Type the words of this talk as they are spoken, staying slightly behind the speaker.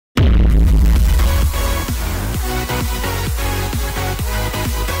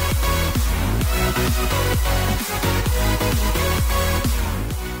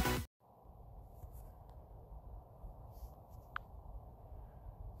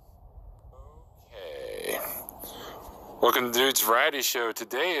Welcome to Dude's Variety Show.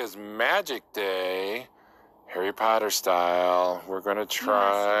 Today is Magic Day, Harry Potter style. We're going to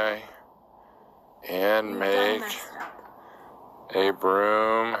try and make a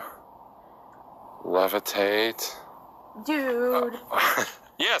broom levitate. Dude.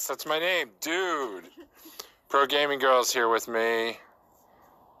 Yes, that's my name, Dude. Pro Gaming Girl's here with me.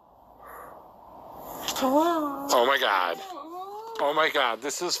 Oh my god. Oh my god,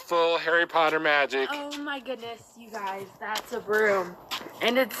 this is full Harry Potter magic. Oh my goodness, you guys, that's a broom.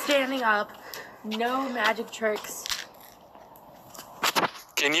 And it's standing up. No magic tricks.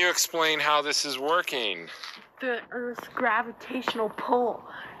 Can you explain how this is working? The Earth's gravitational pull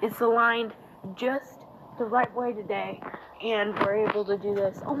is aligned just the right way today. And we're able to do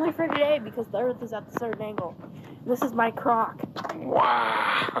this only for today because the Earth is at a certain angle. This is my croc.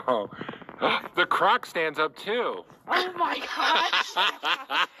 Wow. The croc stands up too. Oh my gosh.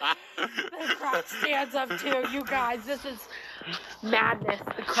 The croc stands up too, you guys. This is madness.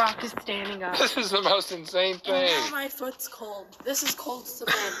 The croc is standing up. This is the most insane thing. And now my foot's cold. This is cold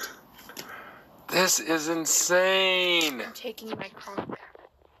cement. This is insane. I'm taking my croc.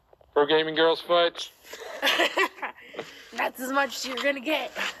 Pro Gaming Girl's foot. That's as much as you're gonna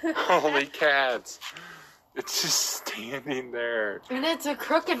get. Holy cats. It's just standing there. And it's a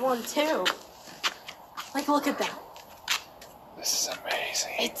crooked one too. Like, look at that. This is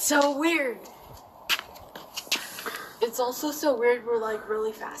amazing. It's so weird. It's also so weird we're like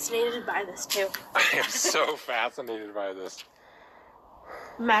really fascinated by this too. I am so fascinated by this.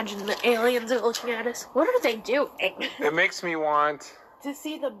 Imagine the aliens are looking at us. What are they doing? It makes me want To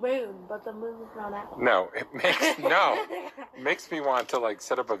see the moon, but the moon is not out. No, it makes me want to like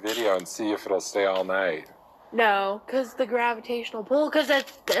set up a video and see if it'll stay all night. No, because the gravitational pull, because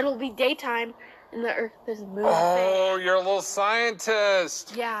it'll be daytime and the Earth is moving. Oh, you're a little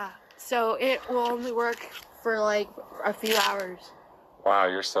scientist. Yeah, so it will only work for like a few hours. Wow,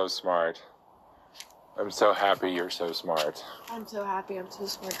 you're so smart. I'm so happy you're so smart. I'm so happy I'm so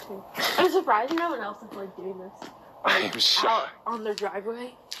smart too. I'm surprised no one else is like doing this. I am shocked. Out on their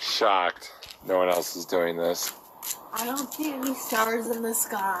driveway. Shocked. No one else is doing this. I don't see any stars in the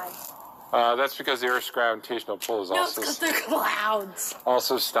sky. That's because the Earth's gravitational pull is No, it's because they're clouds.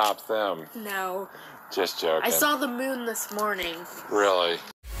 also stopped them. No. Just joking. I saw the moon this morning. Really?